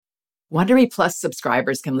Wondery Plus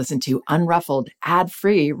subscribers can listen to Unruffled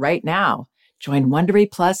ad-free right now. Join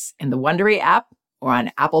Wondery Plus in the Wondery app or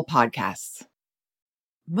on Apple Podcasts.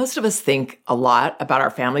 Most of us think a lot about our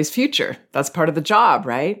family's future. That's part of the job,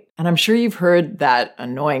 right? And I'm sure you've heard that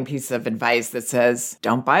annoying piece of advice that says,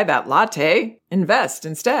 don't buy that latte, invest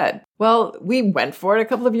instead. Well, we went for it a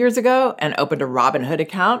couple of years ago and opened a Robinhood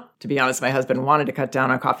account. To be honest, my husband wanted to cut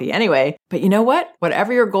down on coffee anyway. But you know what?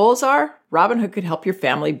 Whatever your goals are, Robinhood could help your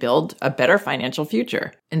family build a better financial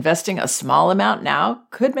future. Investing a small amount now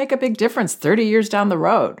could make a big difference 30 years down the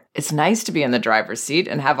road. It's nice to be in the driver's seat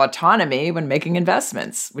and have autonomy when making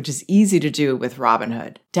investments, which is easy to do with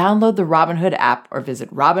Robinhood. Download the Robinhood app or visit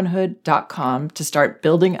Robinhood.com to start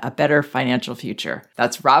building a better financial future.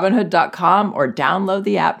 That's Robinhood.com or download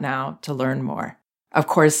the app now to learn more. Of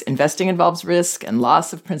course, investing involves risk and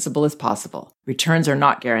loss of principal is possible. Returns are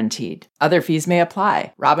not guaranteed. Other fees may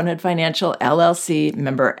apply. Robinhood Financial, LLC,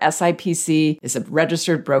 member SIPC, is a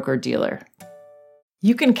registered broker-dealer.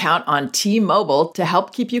 You can count on T-Mobile to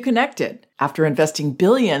help keep you connected. After investing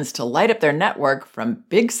billions to light up their network from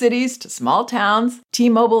big cities to small towns,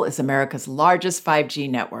 T-Mobile is America's largest 5G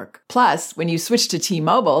network. Plus, when you switch to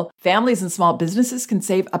T-Mobile, families and small businesses can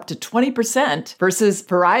save up to 20% versus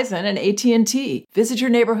Verizon and AT&T. Visit your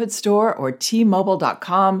neighborhood store or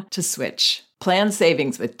T-Mobile.com to switch. Plan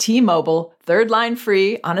savings with T-Mobile, third line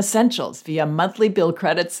free on essentials via monthly bill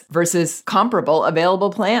credits versus comparable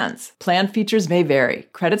available plans. Plan features may vary.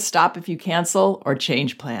 Credits stop if you cancel or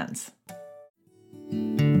change plans.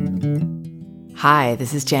 Hi,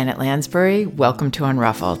 this is Janet Lansbury. Welcome to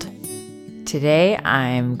Unruffled. Today,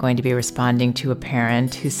 I'm going to be responding to a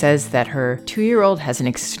parent who says that her 2-year-old has an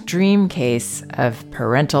extreme case of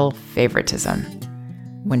parental favoritism.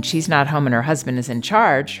 When she's not home and her husband is in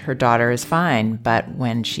charge, her daughter is fine. But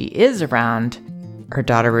when she is around, her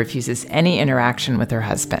daughter refuses any interaction with her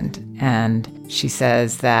husband. And she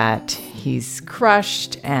says that he's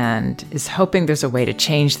crushed and is hoping there's a way to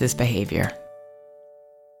change this behavior.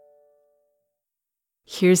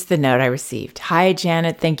 Here's the note I received. Hi,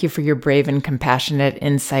 Janet. Thank you for your brave and compassionate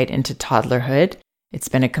insight into toddlerhood. It's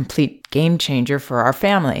been a complete game changer for our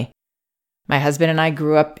family. My husband and I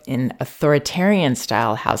grew up in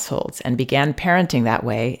authoritarian-style households and began parenting that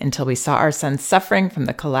way until we saw our son suffering from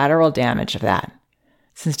the collateral damage of that.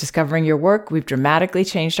 Since discovering your work, we've dramatically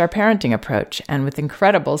changed our parenting approach, and with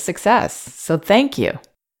incredible success. So thank you.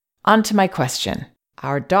 On to my question.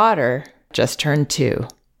 Our daughter just turned 2.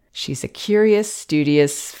 She's a curious,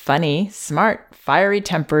 studious, funny, smart,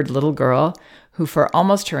 fiery-tempered little girl who for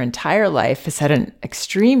almost her entire life has had an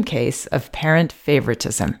extreme case of parent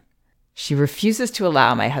favoritism. She refuses to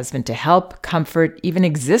allow my husband to help, comfort, even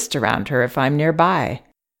exist around her if I'm nearby.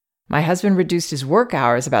 My husband reduced his work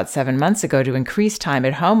hours about 7 months ago to increase time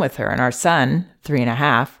at home with her and our son,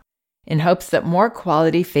 3.5, in hopes that more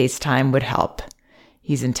quality FaceTime would help.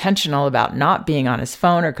 He's intentional about not being on his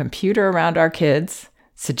phone or computer around our kids,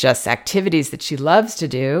 suggests activities that she loves to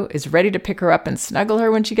do, is ready to pick her up and snuggle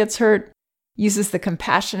her when she gets hurt, uses the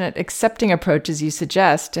compassionate, accepting approaches you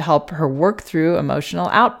suggest to help her work through emotional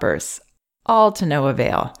outbursts, all to no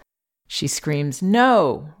avail. She screams,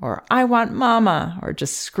 "No," or "I want mama," or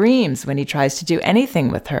just screams when he tries to do anything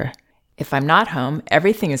with her. If I'm not home,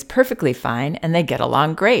 everything is perfectly fine and they get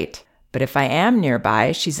along great. But if I am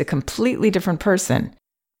nearby, she's a completely different person.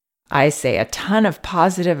 I say a ton of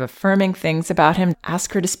positive, affirming things about him,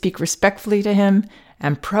 ask her to speak respectfully to him,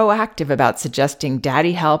 am proactive about suggesting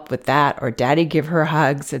daddy help with that or daddy give her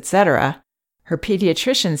hugs, etc. Her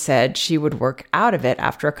pediatrician said she would work out of it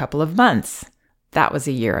after a couple of months. That was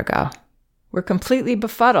a year ago. We're completely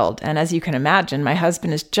befuddled, and as you can imagine, my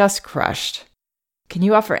husband is just crushed. Can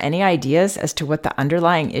you offer any ideas as to what the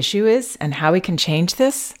underlying issue is and how we can change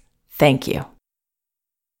this? Thank you.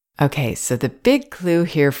 Okay, so the big clue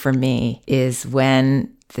here for me is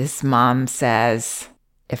when this mom says,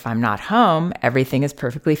 if I'm not home, everything is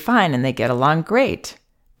perfectly fine and they get along great.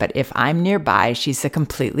 But if I'm nearby, she's a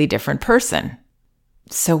completely different person.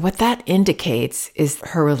 So what that indicates is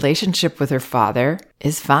her relationship with her father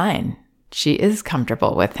is fine. She is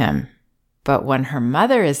comfortable with him. But when her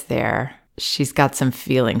mother is there, she's got some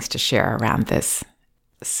feelings to share around this.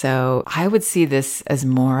 So I would see this as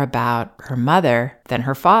more about her mother than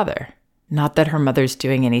her father. Not that her mother's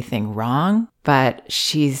doing anything wrong, but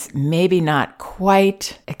she's maybe not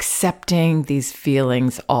quite accepting these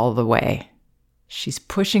feelings all the way. She's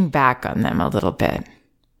pushing back on them a little bit.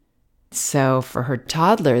 So for her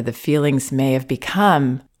toddler, the feelings may have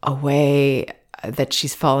become a way that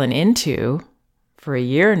she's fallen into for a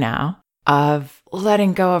year now of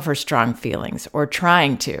letting go of her strong feelings or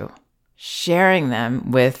trying to, sharing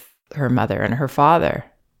them with her mother and her father.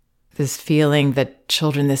 this feeling that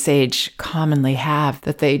children this age commonly have,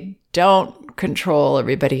 that they don't control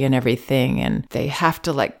everybody and everything, and they have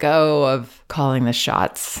to let go of calling the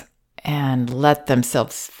shots and let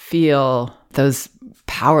themselves feel those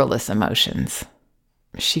powerless emotions.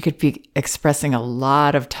 She could be expressing a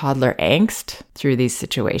lot of toddler angst through these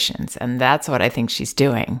situations, and that's what I think she's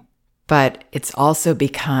doing. But it's also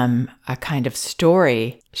become a kind of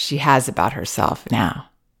story she has about herself now.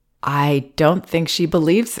 I don't think she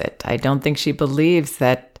believes it. I don't think she believes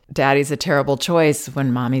that daddy's a terrible choice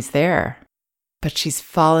when mommy's there. But she's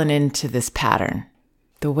fallen into this pattern.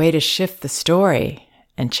 The way to shift the story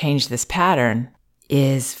and change this pattern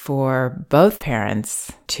is for both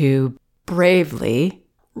parents to bravely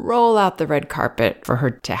roll out the red carpet for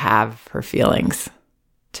her to have her feelings,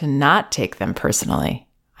 to not take them personally.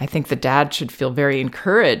 I think the dad should feel very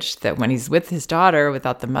encouraged that when he's with his daughter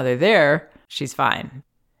without the mother there, she's fine.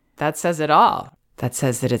 That says it all. That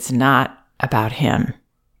says that it's not about him.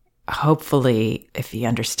 Hopefully, if he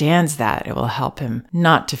understands that, it will help him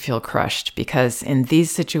not to feel crushed, because in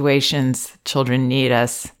these situations, children need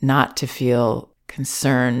us not to feel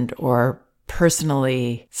concerned or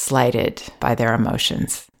personally slighted by their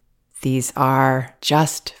emotions. These are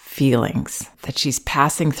just feelings that she's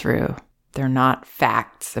passing through. They're not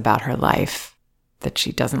facts about her life, that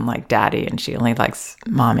she doesn't like daddy and she only likes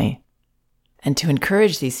mommy. And to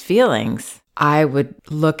encourage these feelings, I would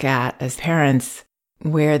look at, as parents,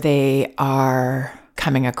 where they are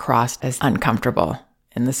coming across as uncomfortable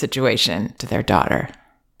in the situation to their daughter.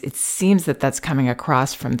 It seems that that's coming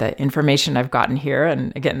across from the information I've gotten here.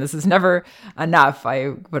 And again, this is never enough.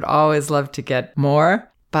 I would always love to get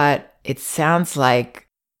more. But it sounds like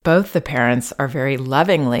both the parents are very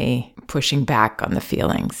lovingly pushing back on the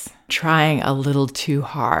feelings, trying a little too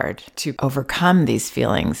hard to overcome these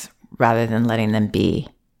feelings rather than letting them be.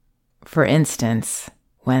 For instance,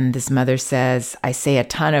 when this mother says, I say a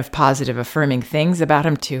ton of positive affirming things about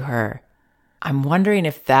him to her, I'm wondering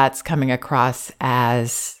if that's coming across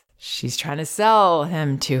as she's trying to sell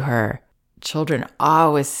him to her. Children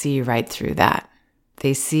always see right through that.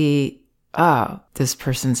 They see, oh, this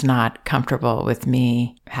person's not comfortable with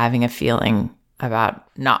me having a feeling about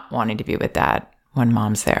not wanting to be with dad when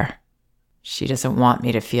mom's there. She doesn't want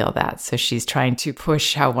me to feel that, so she's trying to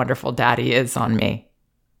push how wonderful daddy is on me.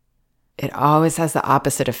 It always has the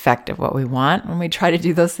opposite effect of what we want when we try to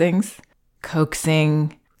do those things.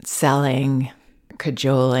 Coaxing, selling,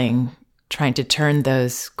 cajoling, trying to turn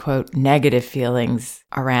those, quote, negative feelings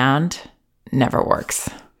around never works.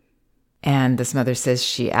 And this mother says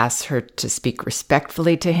she asks her to speak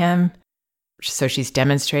respectfully to him. So she's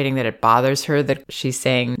demonstrating that it bothers her that she's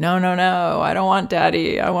saying, no, I don't want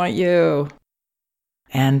daddy, I want you.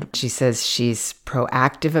 And she says she's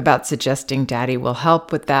proactive about suggesting daddy will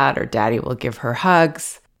help with that or daddy will give her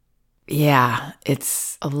hugs. Yeah,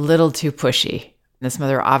 it's a little too pushy. This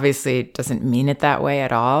mother obviously doesn't mean it that way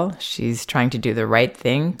at all. She's trying to do the right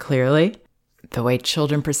thing, clearly. The way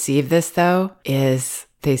children perceive this, though, is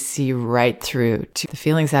they see right through to the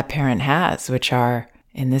feelings that parent has, which are,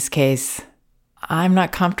 in this case, I'm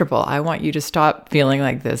not comfortable. I want you to stop feeling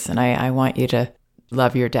like this, and I want you to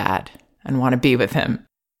love your dad and want to be with him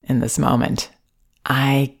in this moment.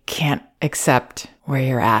 I can't accept where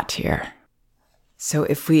you're at here. So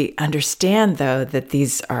if we understand, though, that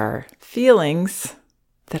these are feelings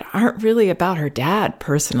that aren't really about her dad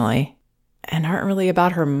personally, and aren't really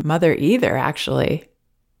about her mother either, actually,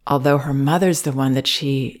 although her mother's the one that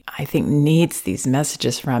she, I think, needs these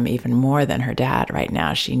messages from even more than her dad right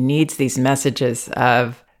now. She needs these messages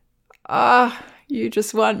of, you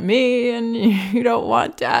just want me and you don't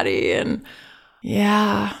want daddy. And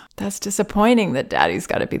yeah, that's disappointing that daddy's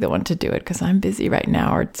got to be the one to do it because I'm busy right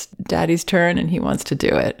now, or it's daddy's turn and he wants to do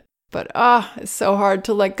it. But it's so hard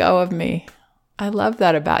to let go of me. I love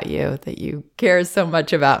that about you, that you care so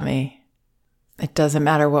much about me. It doesn't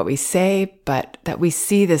matter what we say, but that we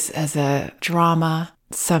see this as a drama,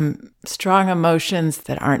 some strong emotions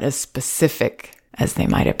that aren't as specific as they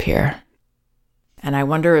might appear. And I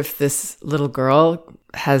wonder if this little girl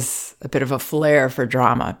has a bit of a flair for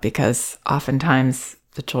drama, because oftentimes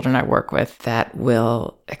the children I work with that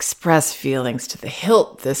will express feelings to the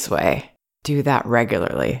hilt this way do that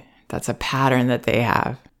regularly. That's a pattern that they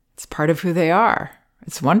have. It's part of who they are.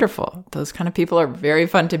 It's wonderful. Those kind of people are very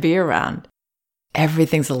fun to be around.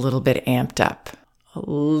 Everything's a little bit amped up, a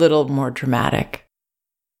little more dramatic.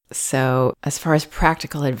 So as far as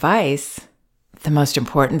practical advice, the most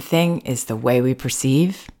important thing is the way we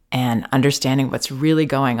perceive, and understanding what's really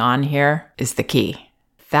going on here is the key.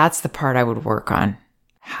 That's the part I would work on.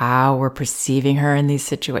 How we're perceiving her in these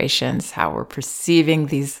situations, how we're perceiving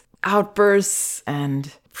these outbursts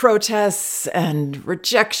and protests and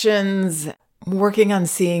rejections, working on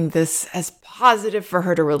seeing this as positive for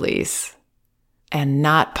her to release and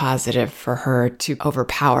not positive for her to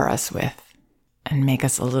overpower us with and make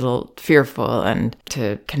us a little fearful and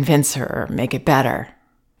to convince her or make it better.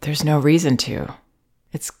 There's no reason to.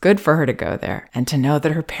 It's good for her to go there and to know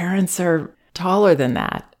that her parents are taller than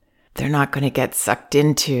that. They're not going to get sucked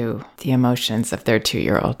into the emotions of their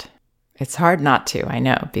 2-year-old. It's hard not to, I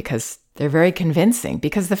know, because they're very convincing,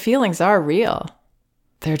 because the feelings are real.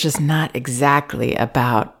 They're just not exactly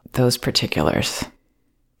about those particulars.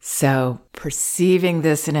 So perceiving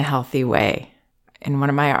this in a healthy way. In one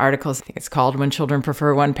of my articles, I think it's called When Children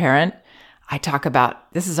Prefer One Parent, I talk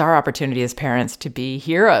about this is our opportunity as parents to be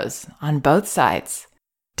heroes on both sides.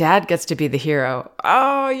 Dad gets to be the hero.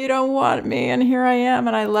 Oh, you don't want me, and here I am,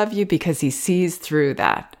 and I love you, because he sees through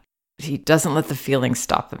that. He doesn't let the feelings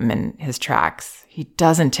stop him in his tracks. He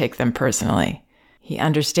doesn't take them personally. He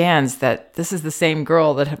understands that this is the same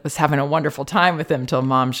girl that was having a wonderful time with him till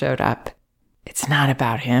mom showed up. It's not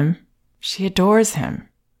about him. She adores him.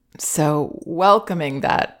 So welcoming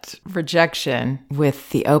that rejection with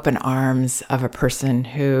the open arms of a person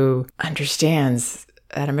who understands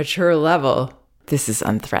at a mature level, this is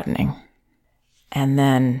unthreatening. And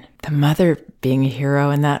then the mother being a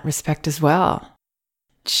hero in that respect as well.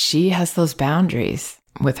 She has those boundaries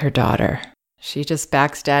with her daughter. She just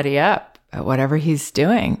backs daddy up at whatever he's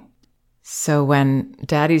doing. So when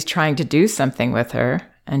daddy's trying to do something with her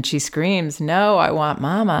and she screams, "No, I want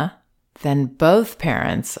mama," then both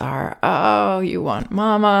parents are, "Oh, you want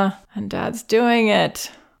mama, and dad's doing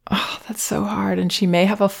it. Oh, that's so hard." And she may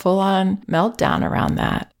have a full-on meltdown around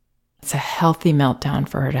that. It's a healthy meltdown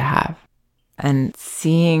for her to have. And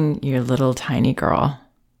seeing your little tiny girl,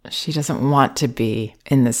 she doesn't want to be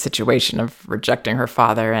in this situation of rejecting her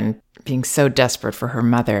father and being so desperate for her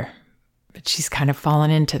mother. But she's kind of fallen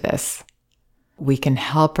into this. We can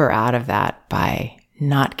help her out of that by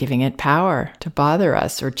not giving it power to bother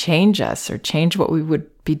us or change what we would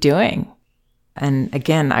be doing. And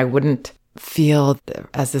again, I wouldn't feel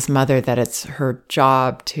as this mother that it's her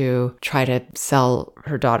job to try to sell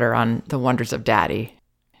her daughter on the wonders of daddy.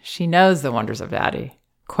 She knows the wonders of daddy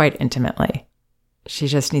quite intimately. She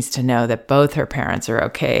just needs to know that both her parents are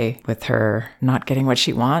okay with her not getting what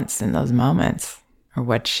she wants in those moments, or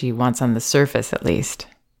what she wants on the surface at least,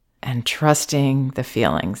 and trusting the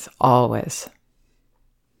feelings always.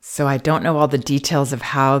 So I don't know all the details of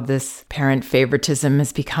how this parent favoritism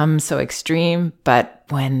has become so extreme, but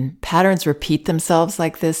when patterns repeat themselves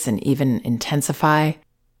like this and even intensify,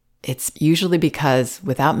 it's usually because,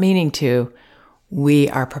 without meaning to, we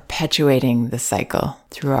are perpetuating the cycle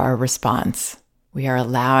through our response. We are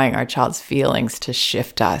allowing our child's feelings to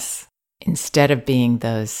shift us instead of being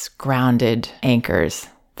those grounded anchors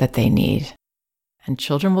that they need. And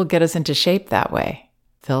children will get us into shape that way.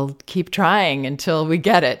 They'll keep trying until we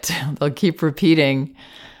get it. They'll keep repeating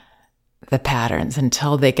the patterns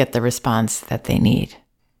until they get the response that they need.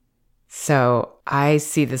 So I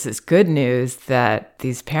see this as good news that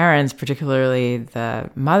these parents, particularly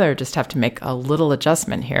the mother, just have to make a little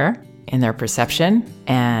adjustment here in their perception,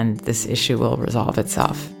 and this issue will resolve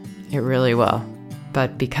itself. It really will.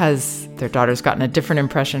 But because their daughter's gotten a different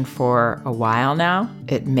impression for a while now,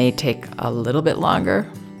 it may take a little bit longer.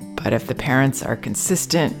 But if the parents are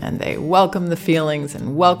consistent and they welcome the feelings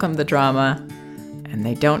and welcome the drama, and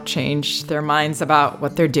they don't change their minds about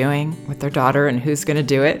what they're doing with their daughter and who's going to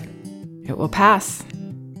do it, it will pass.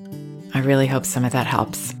 I really hope some of that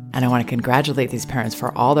helps. And I want to congratulate these parents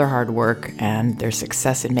for all their hard work and their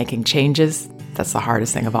success in making changes. That's the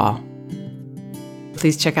hardest thing of all.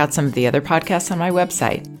 Please check out some of the other podcasts on my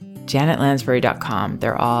website, janetlansbury.com.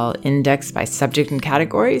 They're all indexed by subject and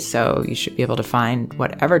category, so you should be able to find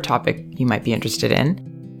whatever topic you might be interested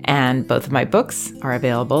in. And both of my books are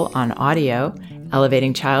available on audio,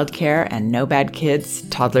 Elevating Childcare and No Bad Kids,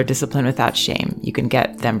 Toddler Discipline Without Shame. You can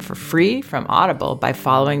get them for free from Audible by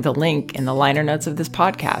following the link in the liner notes of this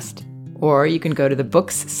podcast. Or you can go to the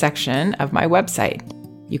books section of my website.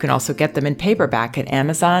 You can also get them in paperback at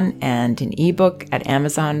Amazon and in ebook at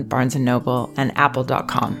Amazon, Barnes & Noble, and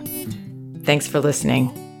Apple.com. Thanks for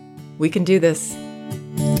listening. We can do this.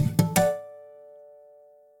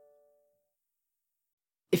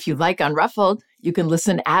 If you like Unruffled, you can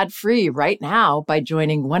listen ad-free right now by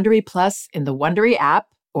joining Wondery Plus in the Wondery app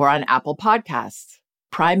or on Apple Podcasts.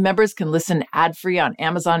 Prime members can listen ad-free on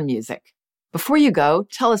Amazon Music. Before you go,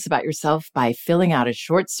 tell us about yourself by filling out a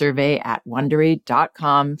short survey at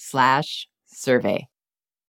Wondery.com/survey.